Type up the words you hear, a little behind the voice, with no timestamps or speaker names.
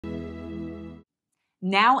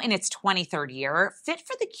Now in its 23rd year, Fit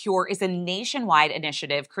for the Cure is a nationwide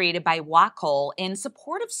initiative created by Wacoal in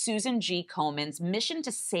support of Susan G. Komen's mission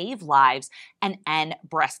to save lives and end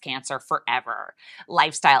breast cancer forever.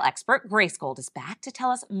 Lifestyle expert Grace Gold is back to tell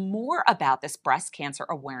us more about this Breast Cancer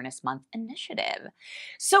Awareness Month initiative.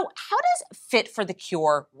 So how does Fit for the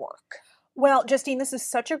Cure work? Well, Justine, this is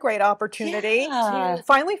such a great opportunity to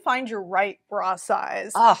finally find your right bra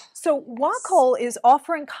size. So Wacoal is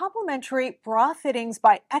offering complimentary bra fittings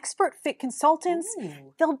by expert fit consultants.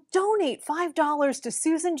 They'll donate $5 to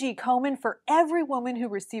Susan G. Komen for every woman who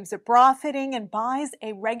receives a bra fitting and buys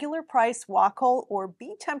a regular price Wacoal or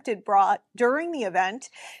Be Tempted bra during the event.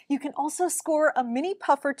 You can also score a mini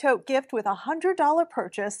puffer tote gift with a $100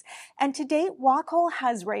 purchase. And to date, Wacoal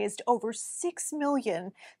has raised over $6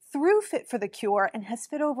 million through Fit for the Cure and has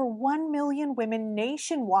fit over 1 million women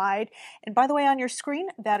nationwide. And by the way, on your screen,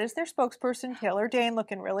 that is their spokesperson, Taylor Dane,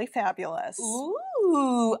 looking really fabulous.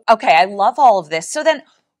 Ooh, okay, I love all of this. So then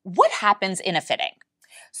what happens in a fitting?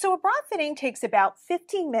 So a bra fitting takes about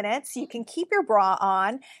 15 minutes. You can keep your bra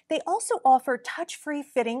on. They also offer touch-free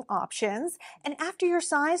fitting options. And after your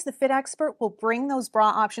size, the fit expert will bring those bra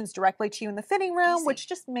options directly to you in the fitting room, which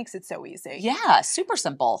just makes it so easy. Yeah, super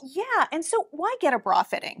simple. Yeah, and so why get a bra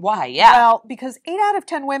fitting? Why, yeah. Well, because 8 out of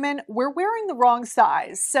 10 women, we're wearing the wrong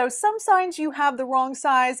size. So some signs you have the wrong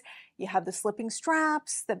size. You have the slipping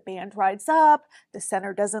straps, the band rides up, the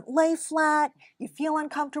center doesn't lay flat, you feel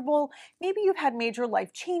uncomfortable. Maybe you've had major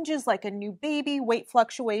life changes like a new baby, weight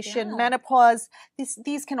fluctuation, menopause.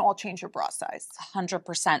 These can all change your bra size.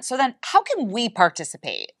 100%. So then how can we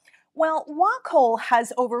participate? Well, Wacoal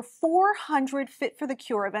has over 400 Fit for the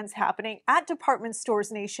Cure events happening at department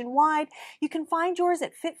stores nationwide. You can find yours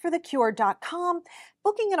at fitforthecure.com.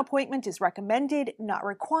 Booking an appointment is recommended, not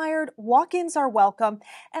required. Walk-ins are welcome.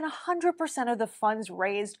 And 100% of the funds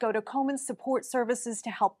raised go to Komen's support services to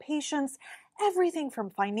help patients. Everything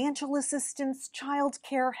from financial assistance,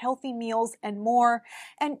 childcare, healthy meals, and more.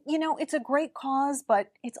 And, you know, it's a great cause,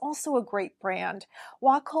 but it's also a great brand.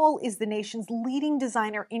 Wacoal is the nation's leading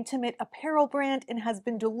designer intimate apparel brand and has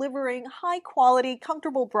been delivering high-quality,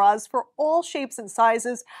 comfortable bras for all shapes and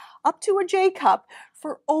sizes, up to a J cup,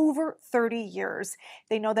 for over 30 years.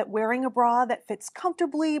 They know that wearing a bra that fits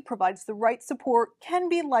comfortably, provides the right support, can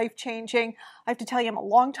be life-changing. I have to tell you, I'm a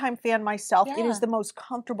longtime fan myself. It is the most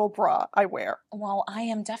comfortable bra I wear. Well, I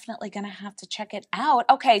am definitely going to have to check it out.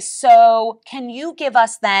 Okay, so can you give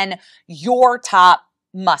us then your top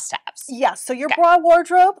must-haves? Yes, so your bra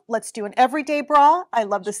wardrobe, let's do an everyday bra. I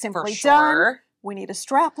love the Simply Done. We need a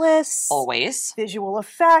strapless. Always. Visual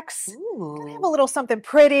effects. Gotta have a little something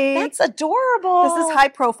pretty. That's adorable. This is high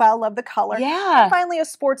profile. Love the color. Yeah. And finally, a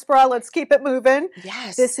sports bra. Let's keep it moving.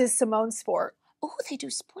 Yes. This is Simone Sport. Oh, they do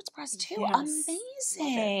sports bras too. Yes.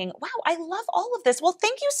 Amazing. Wow, I love all of this. Well,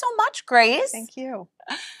 thank you so much, Grace. Thank you.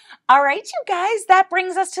 All right, you guys, that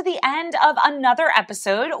brings us to the end of another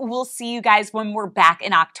episode. We'll see you guys when we're back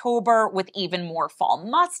in October with even more fall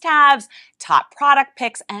must-haves, top product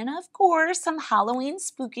picks, and of course, some Halloween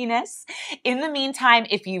spookiness. In the meantime,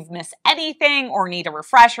 if you've missed anything or need a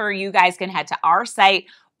refresher, you guys can head to our site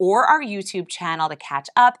or our YouTube channel to catch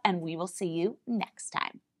up, and we will see you next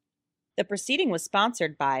time. The proceeding was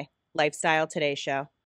sponsored by Lifestyle Today Show.